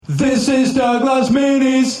This is Doug Loves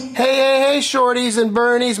Minis. Hey, shorties and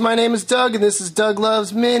burnies. My name is Doug, and this is Doug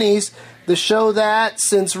Loves Minis, the show that,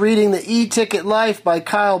 since reading The E-Ticket Life by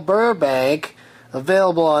Kyle Burbank,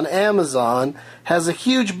 available on Amazon, has a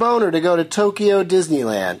huge boner to go to Tokyo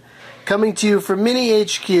Disneyland. Coming to you from Mini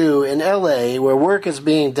HQ in LA, where work is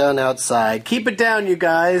being done outside. Keep it down, you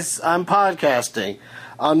guys. I'm podcasting.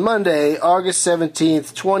 On Monday, August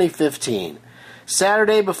 17th, 2015.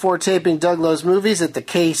 Saturday, before taping Doug Loves Movies at the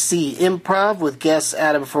KC Improv with guests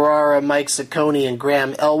Adam Ferrara, Mike Ciccone, and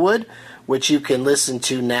Graham Elwood, which you can listen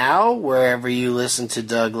to now wherever you listen to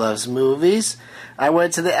Doug Loves Movies. I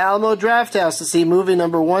went to the Alamo Drafthouse to see movie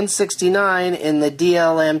number 169 in the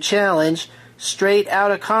DLM Challenge, Straight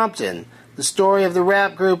Outta Compton. The story of the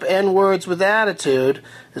rap group N-Words with Attitude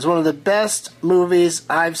is one of the best movies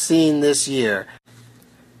I've seen this year.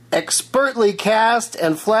 Expertly cast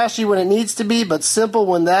and flashy when it needs to be, but simple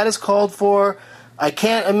when that is called for. I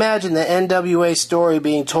can't imagine the NWA story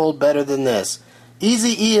being told better than this.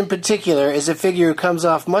 Eazy-E in particular is a figure who comes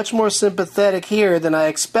off much more sympathetic here than I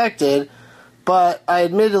expected, but I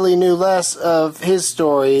admittedly knew less of his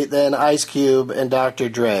story than Ice Cube and Dr.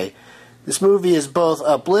 Dre. This movie is both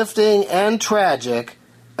uplifting and tragic,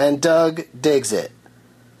 and Doug digs it.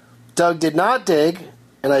 Doug did not dig,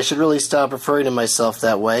 and I should really stop referring to myself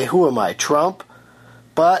that way. Who am I, Trump?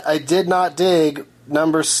 But I did not dig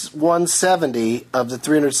number 170 of the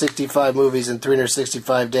 365 movies in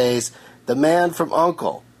 365 days, The Man from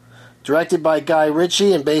U.N.C.L.E. Directed by Guy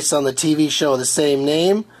Ritchie and based on the TV show of the same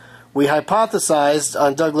name, we hypothesized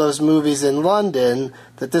on Doug Loves Movies in London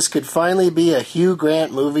that this could finally be a Hugh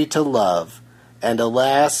Grant movie to love. And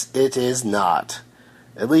alas, it is not.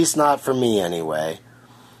 At least not for me, anyway.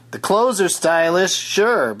 The clothes are stylish,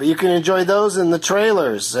 sure, but you can enjoy those in the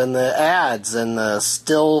trailers and the ads and the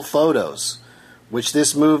still photos, which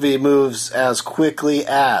this movie moves as quickly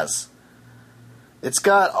as. It's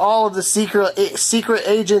got all of the secret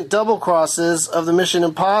agent double crosses of the Mission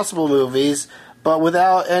Impossible movies, but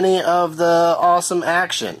without any of the awesome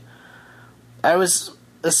action. I was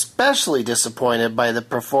especially disappointed by the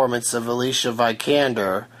performance of Alicia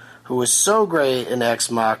Vikander, who was so great in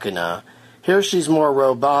Ex Machina. Here she's more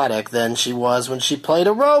robotic than she was when she played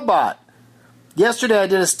a robot. Yesterday I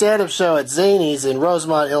did a stand-up show at Zanies in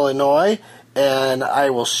Rosemont, Illinois, and I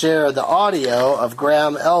will share the audio of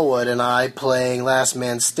Graham Elwood and I playing Last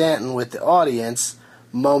Man Stanton with the audience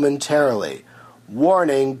momentarily.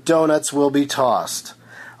 Warning, donuts will be tossed.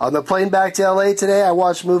 On the plane back to LA today, I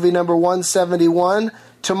watched movie number 171,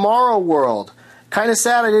 Tomorrow World. Kind of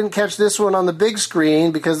sad I didn't catch this one on the big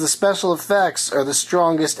screen because the special effects are the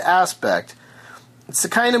strongest aspect. It's the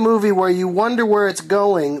kind of movie where you wonder where it's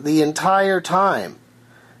going the entire time.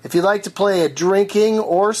 If you like to play a drinking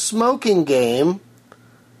or smoking game,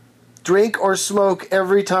 drink or smoke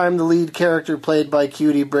every time the lead character played by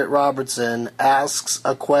cutie Britt Robertson asks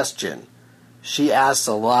a question. She asks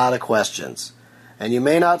a lot of questions. And you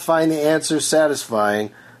may not find the answers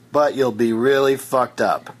satisfying, but you'll be really fucked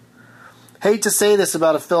up. Hate to say this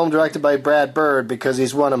about a film directed by Brad Bird because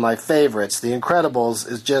he's one of my favorites. The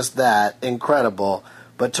Incredibles is just that, incredible.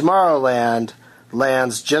 But Tomorrowland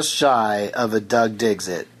lands just shy of a Doug Digs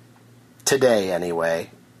It. Today, anyway.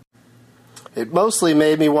 It mostly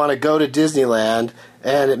made me want to go to Disneyland,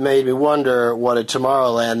 and it made me wonder what a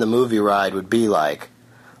Tomorrowland the movie ride would be like.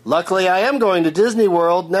 Luckily, I am going to Disney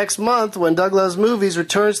World next month when Doug Loves Movies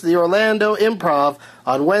returns to the Orlando Improv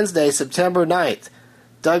on Wednesday, September 9th.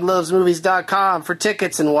 DougLovesMovies.com for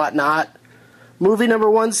tickets and whatnot. Movie number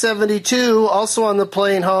 172, also on the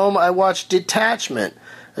plane home, I watched Detachment,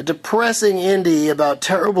 a depressing indie about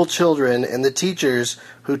terrible children and the teachers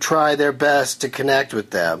who try their best to connect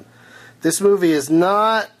with them. This movie is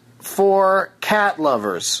not for cat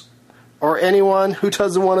lovers or anyone who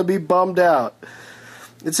doesn't want to be bummed out.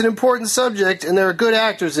 It's an important subject, and there are good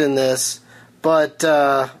actors in this, but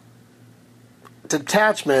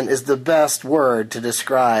detachment is the best word to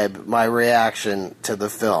describe my reaction to the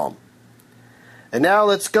film. And now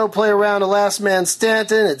let's go play around a Last Man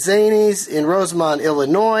Stanton at Zanies in Rosemont,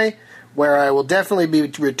 Illinois, where I will definitely be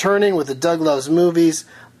returning with the Doug Loves Movies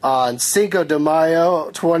on Cinco de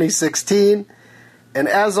Mayo 2016. And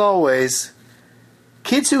as always,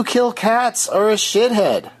 kids who kill cats are a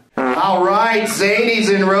shithead. All right,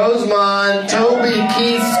 Zanies in Rosemont. Toby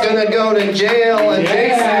Keith's gonna go to jail and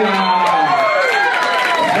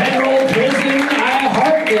Federal prison, I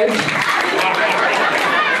heart it.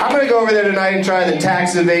 I'm gonna go over there tonight and try the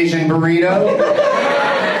tax evasion burrito.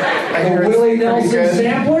 Willie Nelson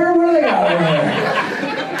sampler? What do they got over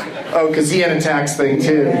there? Oh, because he had a tax thing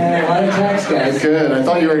too. Yeah, a lot of tax guys. Good. I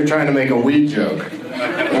thought you were trying to make a weed joke.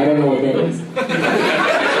 I don't know what that is.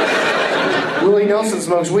 Willie Nelson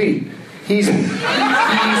smokes weed. He's in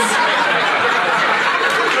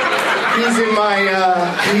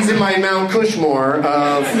my Mount Cushmore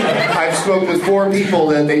of I've smoked with 4 people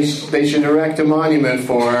that they should erect a monument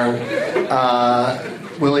for.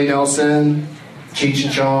 Willie Nelson, Cheech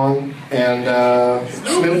and Chong, and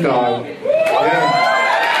Snoop Dogg. Yeah.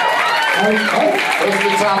 Those are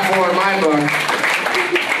the top 4 in my book.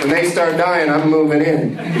 When they start dying, I'm moving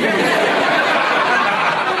in.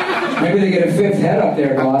 Maybe they get a 5th head up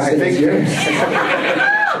there, boss. I think yours.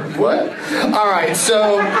 What? All right,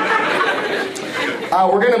 so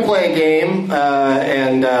we're going to play a game,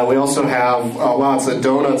 and we also have lots of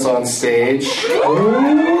donuts on stage.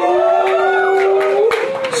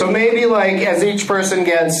 So maybe, like, as each person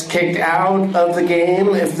gets kicked out of the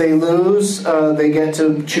game, if they lose, they get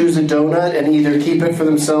to choose a donut and either keep it for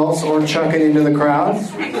themselves or chuck it into the crowd.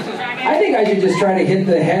 I think I should just try to hit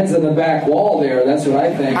the heads on the back wall there. That's what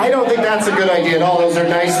I think. I don't think that's a good idea at all. Those are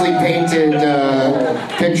nicely painted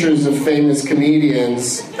pictures of famous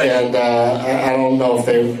comedians, and I don't know if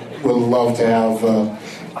they would love to have a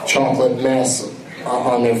chocolate mess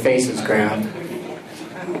on their faces grabbed.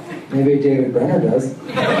 Maybe David Brenner does.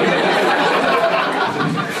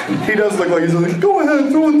 He does look like he's like, go ahead,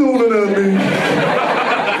 throw a donut at me.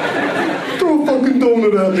 Throw a fucking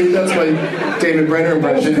donut at me. That's my David Brenner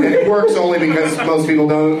impression. And it works only because most people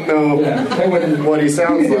don't know what he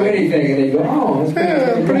sounds like. Do anything and they go, oh,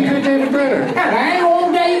 that's pretty good David Brenner. Hello,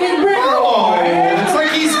 David Brenner. Oh, it's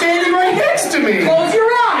like he's standing right next to me. Close your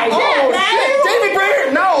eyes. Oh, shit, David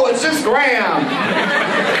Brenner? No, it's just Graham.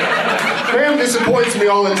 Graham disappoints me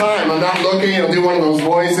all the time. I'm not looking, I'll do one of those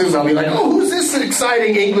voices. I'll be like, oh, who's this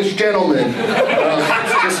exciting English gentleman?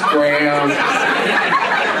 It's just Graham.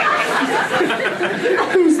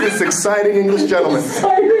 Who's this exciting English gentleman?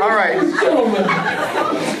 All right.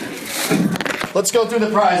 Let's go through the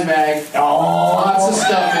prize bag. Oh, lots of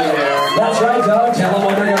stuff in there. That's right, Doug. Tell them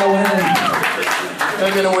what they're going to win.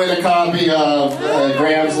 They're going to win a copy of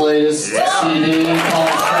Graham's latest CD called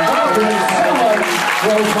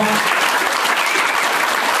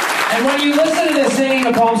And when you listen to this singing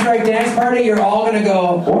a Palm Strike Dance Party, you're all going to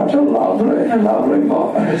go, what a lovely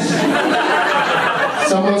voice.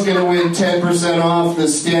 Someone's going to win 10% off the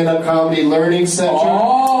stand-up comedy learning center.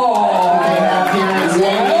 Oh!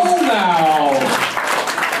 Well, now.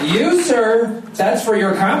 You, sir, that's for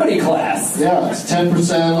your comedy class. Yeah, it's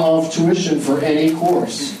 10% off tuition for any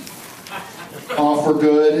course. Off for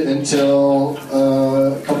good until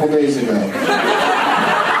a couple days ago.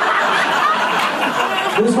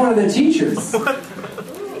 Who's one of the teachers?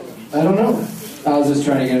 I don't know. I was just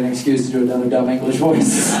trying to get an excuse to do another dumb English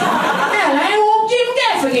voice. Hello, Jim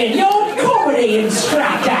Gaffigan, your comedy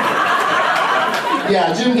instructor.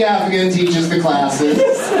 Yeah, Jim Gaffigan teaches the classes.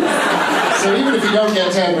 So even if you don't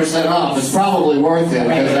get 10% off, it's probably worth it,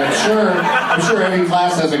 because I'm sure every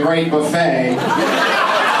class has a great buffet. Jim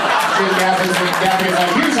Gaffigan's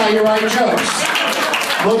like, here's how you write jokes.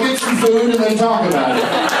 We'll get some food and then talk about it.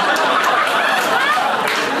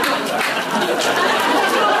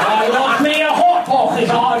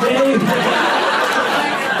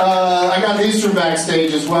 I got these from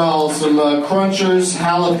backstage as well. Some Crunchers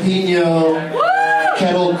jalapeno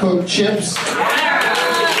kettle cooked chips.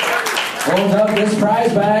 Hold up, this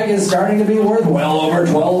prize bag is starting to be worth well over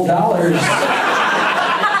 $12.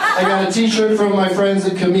 I got a t-shirt from my friends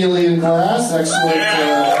at Chameleon Glass, excellent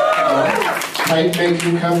pipe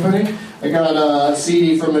making company. I got a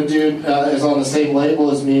CD from a dude is on the same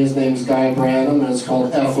label as me. His name's Guy Branham, and it's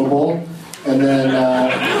called Effable. And then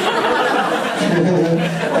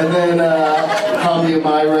a copy of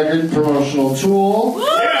my record, Promotional Tool.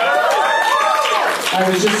 I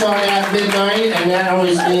was just on At Midnight, and that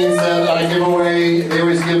always means that I give away, they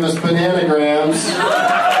always give us bananagrams.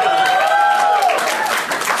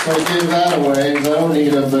 So I give that away, because I don't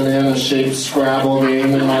need a banana-shaped Scrabble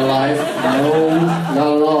game in my life. No, not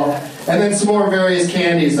at all. And then some more various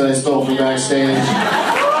candies that I stole from backstage.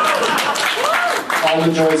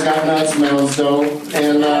 Almond Joy's got nuts, Melons don't.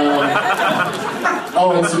 And,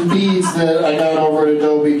 and some beads that I got over at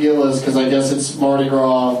Adobe Gillis, because I guess it's Mardi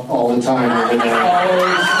Gras all the time over there.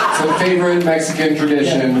 It's a favorite Mexican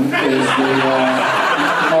tradition is the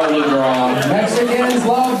Mardi Gras. Mexicans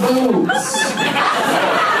love boobs.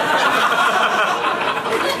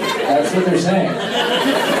 That's what they're saying.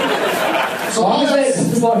 As long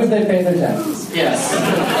as they pay their taxes. Yes.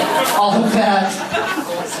 All of that.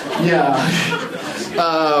 Yeah.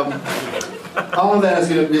 All of that is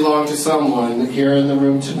going to belong to someone here in the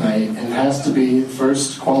room tonight, and it has to be,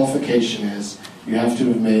 first qualification is, you have to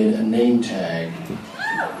have made a name tag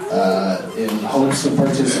in hopes of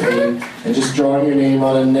participating. And just drawing your name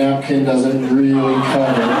on a napkin doesn't really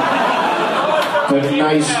cut it. But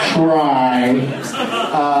nice try.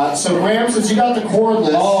 So Graham, since you got the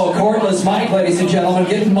cordless... Oh, cordless mic, ladies and gentlemen,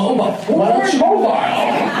 getting mobile. Why don't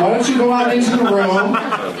you go out into the room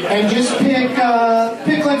and just pick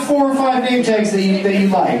like 4 or 5 name tags that you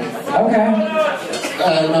like. Okay.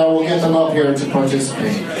 And we'll get them up here to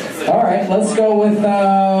participate. All right, let's go with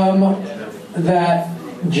that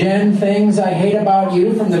Jen Things I Hate About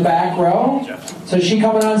You from the back row. So is she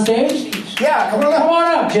coming on stage? Yeah, come on up. Come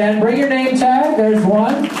on up, Jen. Bring your name tag. There's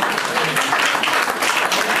one.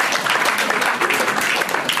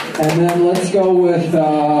 And then let's go with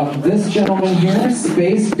this gentleman here,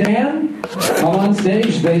 Space Dan. Come on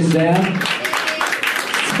stage, Space Dan.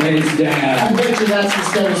 Space I Dan. bet you that's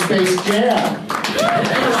instead of Space Jam.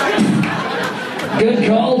 Good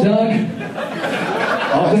call, Doug.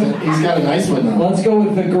 Oh, he's got a nice one though. Let's go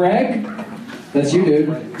with the Greg. That's you,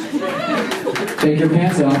 dude. Take your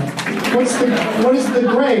pants off. What is the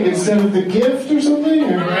Greg instead of the gift or something?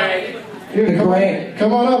 Or? Here, The Greg.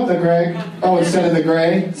 Come on up, the Greg. Oh, instead of the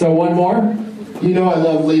Gray? So one more. You know I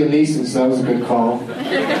love Liam Neeson, so that was a good call.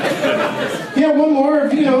 Yeah, one more,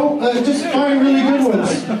 just find really good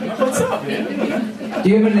ones. Do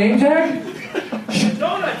you have a name tag?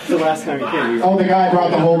 The last time you came. Oh, the guy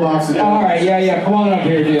brought the whole box of donuts. All right, yeah. Come on up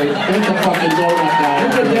here, dude. Get the fucking donut guy.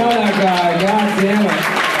 Get the donut guy. God damn it.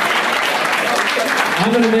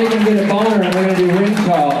 I'm gonna make him get a boner and we're gonna do ring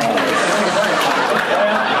calls.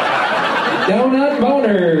 Donut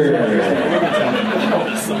boner.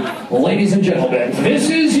 Ladies and gentlemen, this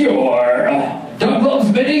is your Doug Loves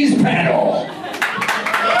Minis panel.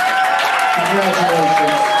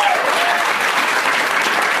 Congratulations.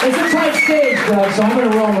 It's a tight stage, Doug, so I'm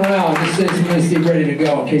gonna roam around just so some Misty ready to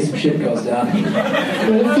go in case some shit goes down.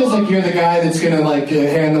 It feels like you're the guy that's gonna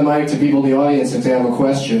hand the mic to people in the audience if they have a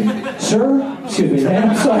question. Sir? Excuse me, man.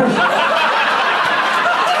 I'm sorry.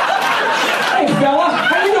 Hey, fella.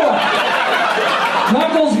 How you doing?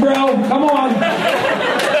 Knuckles, bro. Come on.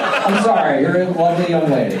 I'm sorry. You're a lovely young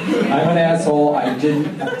lady. I'm an asshole. I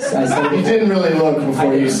said... You didn't really look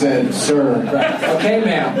before you said, sir. Right. Okay,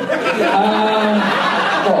 ma'am.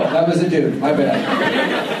 Oh, that was a dude. My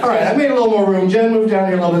bad. All right, I made a little more room. Jen, move down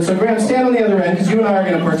here a little bit. So, Graham, stand on the other end, because you and I are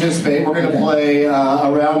going to participate. We're going to play a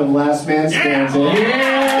round of Last Man Standing.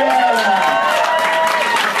 Yeah!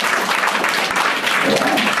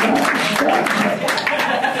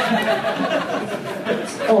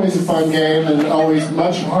 Always a fun game, and always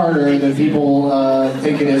much harder than people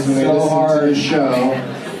think it is when they So listen hard. to the show.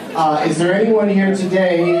 Is there anyone here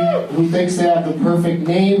today who thinks they have the perfect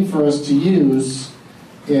name for us to use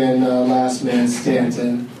in Last Man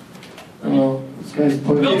Stanton? Oh, this guy's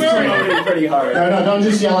putting it Pretty hard. No, don't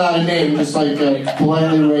just yell out a name. Just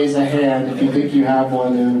politely raise a hand if you think you have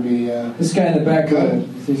one. It would be This guy in the back, Good.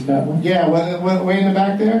 He's got one. Yeah. Way in the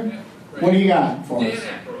back there. What do you got for us?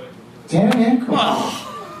 Dan Aykroyd.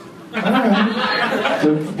 All right.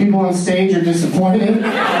 The people on stage are disappointed.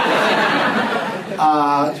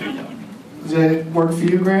 Did it work for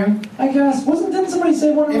you, Graham? I guess. Didn't somebody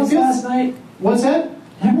say one of It us feels- last night? What's that?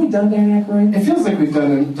 Haven't we done Dan Aykroyd? It feels like we've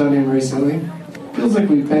done him recently. Feels like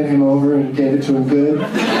we bent him over and gave it to him good.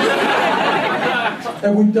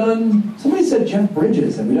 Have we done... Somebody said Jeff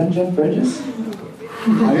Bridges. Have we done Jeff Bridges?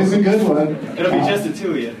 That is a good one. It'll be just the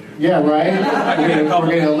two of you. Yeah, right? We're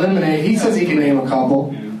going to eliminate. He says he can name a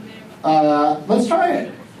couple. Let's try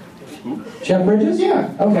it. Jeff Bridges? Yeah.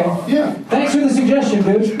 Okay. Yeah. Thanks for the suggestion,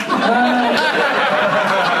 dude.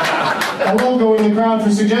 I love going to the crowd for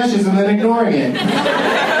suggestions and then ignoring it.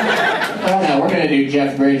 Oh no, we're going to do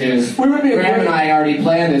Jeff Bridges. We would be a Graham great- and I already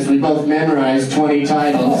planned this. We both memorized 20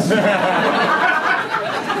 titles.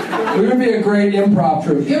 We would be a great improv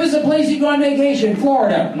troupe. Give us a place you go on vacation.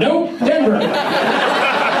 Florida. Nope. Denver.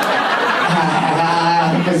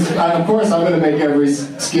 Because, of course, I'm going to make every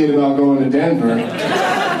skit about going to Denver.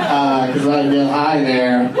 Because I get high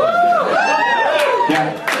there.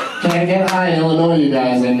 Yeah. Can't get high in Illinois, you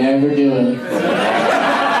guys. I never do it.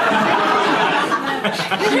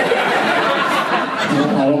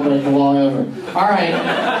 I don't break the law ever. All right.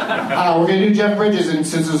 We're going to do Jeff Bridges, and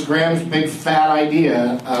since it's Graham's big fat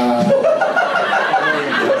idea,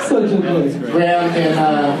 Such a place. Graham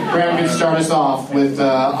can start us off with,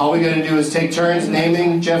 all we got to do is take turns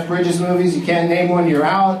naming Jeff Bridges movies. You can't name one, you're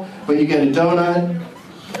out, but you get a donut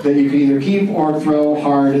that you can either keep or throw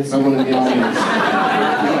hard at someone in the audience.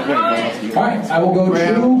 All right, I will go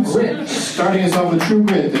Graham, True Grit. starting us off with True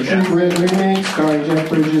Grit, the True Grit remake starring Jeff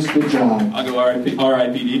Bridges. Good job. I'll go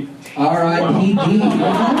R.I.P.D. R.I.P.D.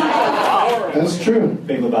 That's true.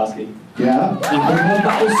 Big Lebowski. Yeah? The Big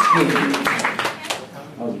Lebowski.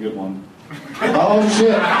 That was a good one. Oh,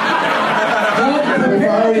 shit. We've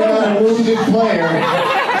already got a wounded player.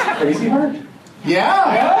 Crazy Heart?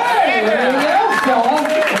 Yeah! Hey, there you go, fella.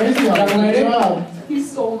 Crazy Heart, good job. He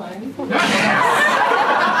stole mine.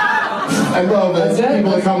 I love that That's it.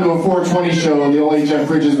 people that come to a 420 show and the only Jeff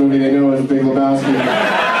Bridges movie they know is Big Lebowski.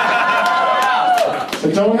 So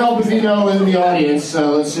don't help if you know in the audience,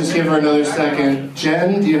 so let's just give her another second.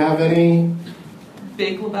 Jen, do you have any?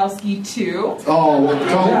 Big Lebowski 2. Oh,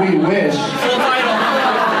 don't we wish?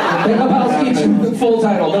 Big Lebowski, full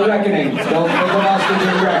title, The Reckoning. Big Lebowski, The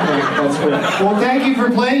Reckoning. That's correct. Well, thank you for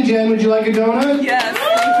playing, Jen. Would you like a donut? Yes,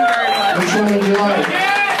 thank you very much. Which one would you like?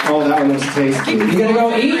 Oh, that one looks tasty. You gonna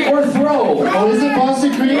go eat or throw? Oh, is it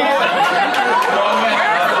Boston Cream?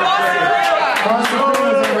 Boston Cream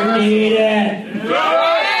is over here. Eat it.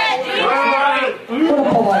 What a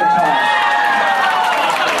polite talk.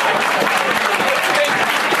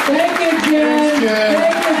 Thank you, Jen. Jen.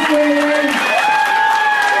 Thank you, Jen.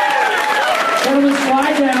 Gentlemen,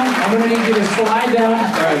 slide down. I'm gonna need you to slide down. All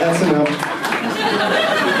right, that's enough.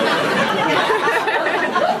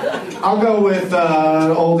 I'll go with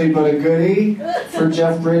oldie but a goodie for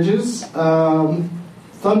Jeff Bridges.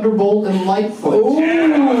 Thunderbolt and Lightfoot. Ooh.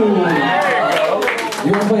 You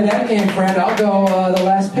want to play that game, friend? I'll go The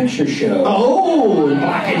Last Picture Show. Oh, in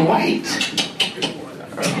black and white.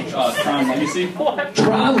 Tron Legacy?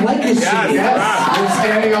 Tron Legacy. Yes, we're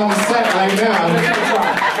standing on the set right now.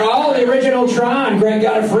 Oh, the original Tron. Greg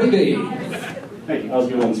got a freebie. Hey, that was a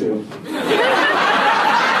good one too.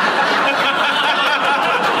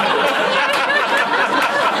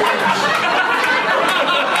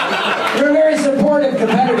 You're a very supportive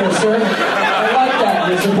competitor, sir. I like that.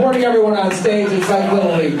 You're supporting everyone on stage. It's like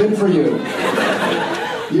Little League. Good for you.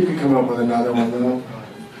 You could come up with another one, though.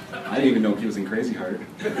 I didn't even know he was in Crazy Heart.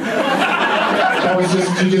 That was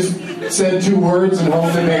just, you just said two words and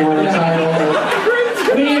hoped that they were a title.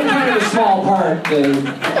 I mean, you're kind of a small part. All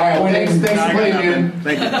right, well, thanks for playing, dude.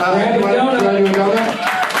 Thank you. You want to do a donut?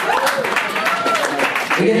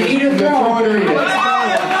 You're going to eat or Throw throw? it or eat it.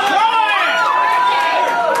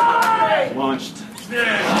 Launched.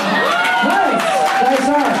 Nice. Nice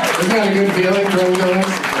arm. Isn't that a good feeling, throwing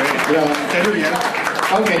donuts? Yeah. Okay, do it again.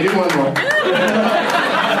 Okay, do one more.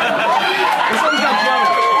 This one's got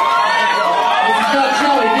jelly. It's got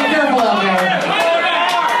jelly. Be careful out there.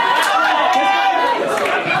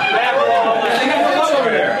 They got the love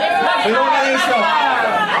over there. They don't want any stuff.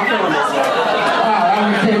 I'm feeling this stuff. Wow, that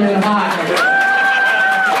one came in hot.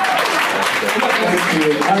 Thanks,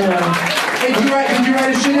 dude. All right. Hey, did you write a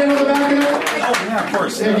shithead on the back of it? Oh, yeah, of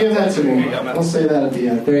course. Yeah, give that to me. I'll say that at the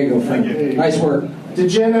end. There you go, friend. Nice work. Did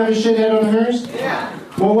Jen have a shithead on hers? Yeah.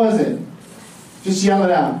 What was it? Just yell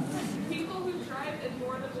it out. People who drive in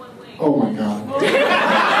more than one lane. Oh my God.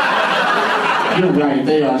 You're right,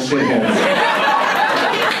 they are shitheads.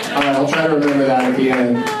 Alright, I'll try to remember that at the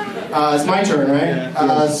end. It's my turn, right?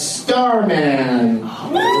 Starman.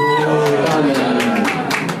 Starman.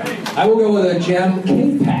 I will go with a Gem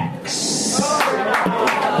K-Pax.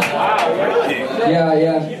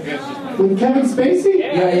 Yeah. With Kevin Spacey?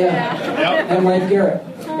 Yeah. And Mike Garrett.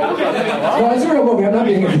 No, it's a real movie. I'm not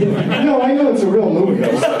being No, I know it's a real movie.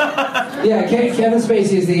 Yeah, Kevin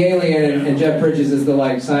Spacey is the alien, and Jeff Bridges is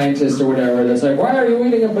the scientist or whatever. That's like, why are you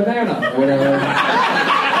eating a banana? Or whatever.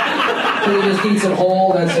 So he just eats it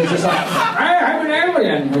whole. That's just like, I'm an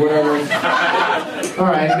alien or whatever. All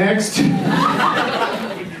right, next. Can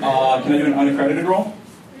I do an unaccredited roll?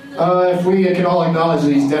 If we can all acknowledge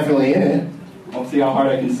that he's definitely in it. I'll see how hard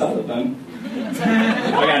I can sell it then.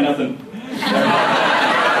 I got nothing.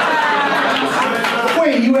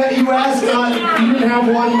 Wait, you asked not, you didn't have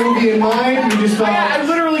one movie in mind? You just thought... I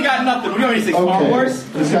literally got nothing. What do you want me to say? Star Wars?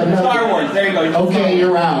 He's got nothing. Star Wars. There you go. Okay,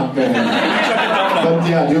 you're out, then. But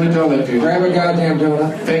yeah, do a donut, dude. Grab a goddamn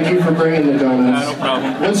donut. Thank you for bringing the donuts. No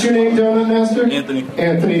problem. What's your name, Donut Master? Anthony.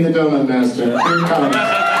 Anthony the Donut Master. Here it comes.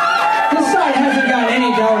 This side hasn't got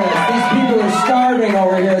any donuts. These people are starving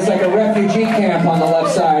over here. It's like a refugee camp on the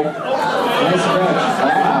left side. Nice catch.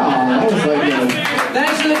 Wow, that was like a...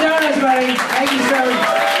 Thanks for the donuts, buddy. Thank you, sir.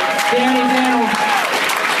 Danny Daniel.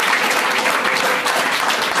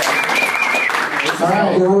 All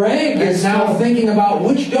right. Greg is now thinking about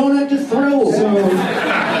which donut to throw. So,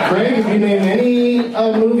 Greg, if you name any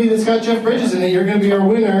movie that's got Jeff Bridges in it, you're going to be our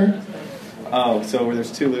winner. Oh, so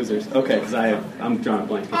there's two losers. Okay, because I'm drawing a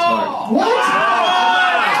blank. It's hard. What?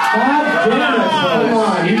 God damn it. Come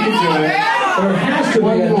on, you can do it. There has to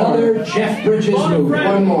be another Jeff Bridges movie.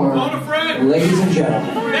 One more. Ladies and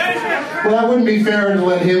gentlemen. Well, that wouldn't be fair to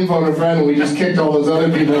let him phone a friend when we just kicked all those other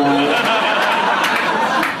people out.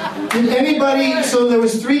 Did anybody? So there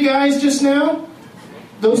was 3 guys just now.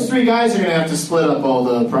 Those 3 guys are gonna have to split up all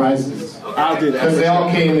the prizes I'll do that. because they all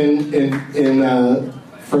came in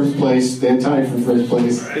first place. They had tied for first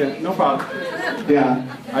place. Yeah, no problem. Yeah.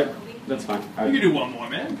 That's fine. You can do one more,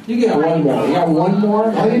 man. You get one more. You got one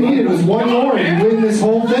more? All you needed was one more, and you win this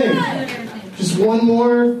whole thing. Just one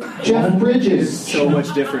more Jeff Bridges. So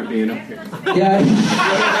much different being up here. Yeah.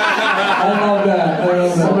 I love that. I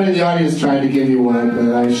love that. Somebody in the audience tried to give you one,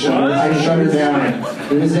 but I shut her down.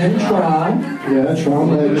 It was in Tron. Yeah,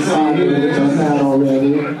 Tron Legacy. We've done that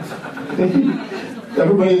already.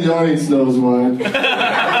 Everybody in the audience knows one.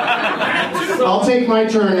 I'll take my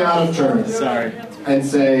turn out of turn Sorry. and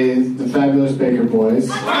say the Fabulous Baker Boys.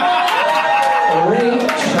 Great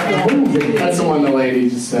movie. That's the one the lady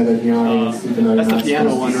just said in the audience. Even though That's you're the not piano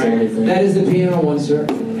supposed one, to say right? anything. That is the piano one, sir.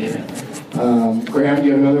 Graham, do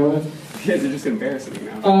you have another one? You guys are just embarrassing me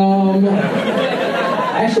now.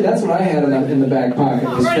 Actually, that's what I had in the back pocket.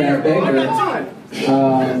 Was Fat Baker.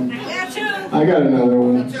 I got another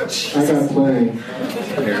one. I got plenty.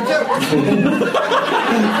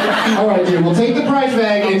 All right, dude. We'll take the prize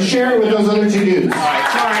bag and share it with those other 2 dudes.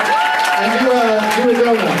 And do a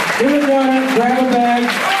donut. Do a donut, grab a bag.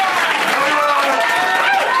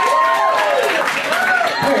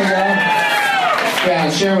 There you go. Yeah,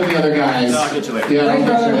 share with the other guys. I'll get you later. Yeah, Thanks,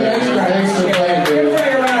 brother. Thanks, Thanks for playing, Give dude. a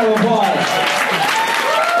round of applause.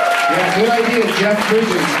 Yeah, good idea, Jeff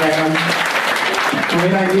Bridges, Graham.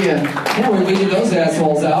 Great idea. Yeah, we weeded those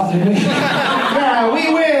assholes out, didn't we? Yeah, we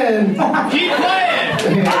win. Keep playing!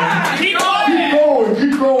 Keep playing!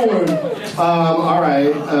 Keep going. All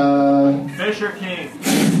right. Fisher King.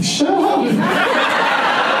 Shut up.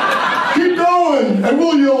 Keep going, and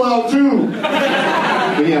we'll yell out too.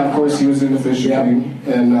 But yeah, of course he was in the Fisher King,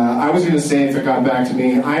 and I was going to say, if it got back to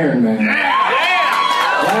me, Iron Man.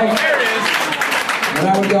 Right. There it is. And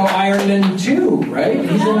I would go Iron Man 2, right?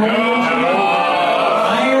 He's in Iron Man 2.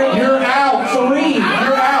 Iron You're out. 3. You're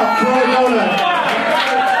out. Throw a donut.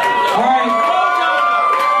 All right.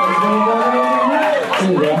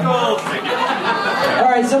 There you go. All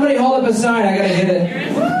right, somebody hold up a sign. I gotta hit it.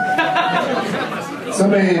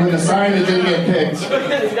 Somebody with a sign that didn't get picked.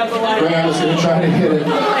 Graham was going to try to hit it.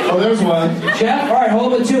 Oh, there's one. Jeff, all right,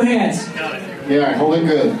 hold it with 2 hands. Yeah, hold it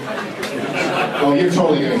good. Oh, you're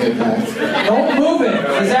totally going to hit that. Don't move it.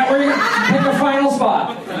 Is that where you pick a final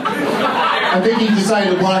spot? I think he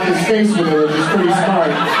decided to block his face with it, which is pretty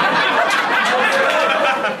smart.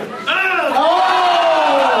 Oh!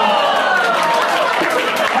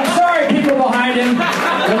 I'm sorry, people behind him.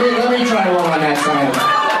 Let me try one on that side.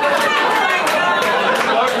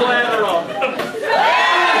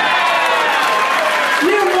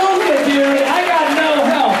 You moved it, dude. I got no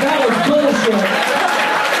help. That was bullshit.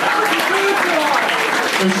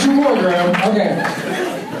 There's 2 more, Graham. Okay.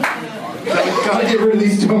 Gotta get rid of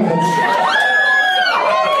these donuts.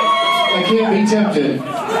 I can't be tempted.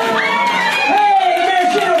 Hey,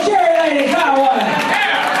 maraschino cherry lady, got one.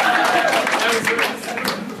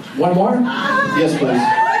 One more? Yes, please.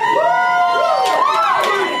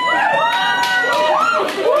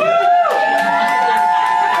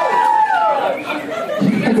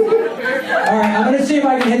 All right, I'm gonna see if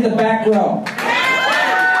I can hit the back row. All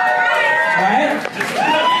right?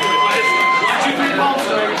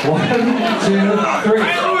 1, 2, 3.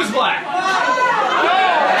 Who's black?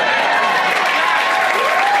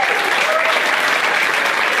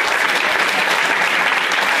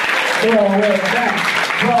 Throw it back.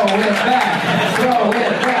 Throw it back. Throw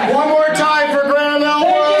it back. One more time for Graham Thank you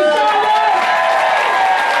Elwood. so much.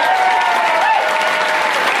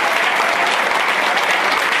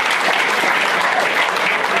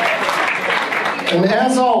 And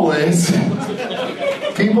as always,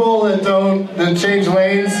 people that change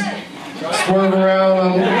lanes, swerve around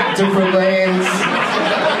on different lanes,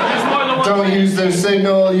 don't use their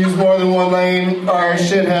signal, use more than one lane, are a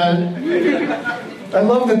shithead. I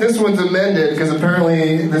love that this one's amended, because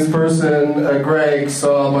apparently this person, Greg,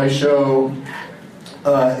 saw my show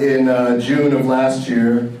in June of last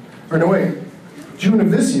year. Or no, wait. June of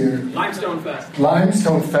this year. Limestone Fest.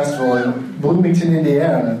 Limestone Festival in Bloomington,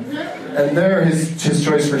 Indiana. And there his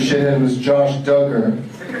choice for shithead was Josh Duggar.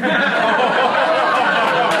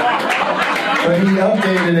 But he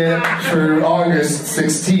updated it for August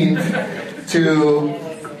 16th to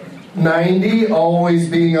 90, always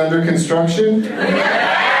being under construction.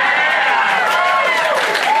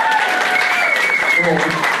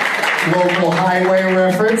 Local highway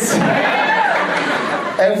reference.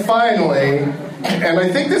 And finally, and I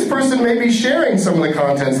think this person may be sharing some of the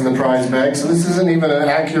contents of the prize bag, so this isn't even an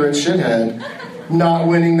accurate shithead. Not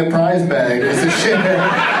winning the prize bag is a shithead.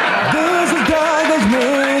 This is Douglas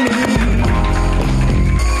Mini.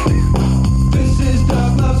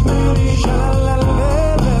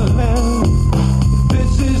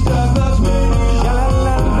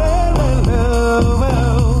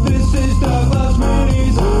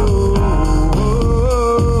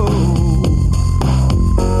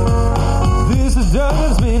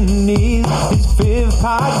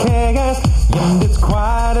 podcast, and it's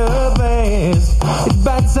quite a blast. It's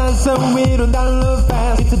bite-sized, so it'll download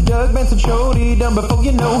fast. It's a Doug Benson show, done before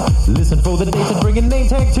you know. Listen for the dates and bring a name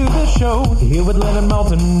tag to the show. Here with Leonard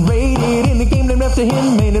Maltin, rated in the game named after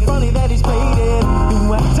him. Made it funny that he's played it.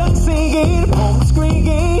 Do I Doug singing on the screen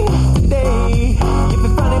game today? If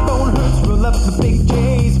your funny bone hurts, roll up the big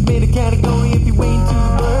J's. Made a category if you ain't too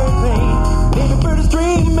bird pain. Baby bird is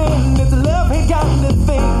dreaming, it's a love-hate kind of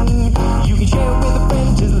thing. You can share it with a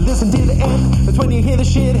friend, just listen to the end. That's when you hear the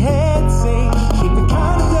shit head.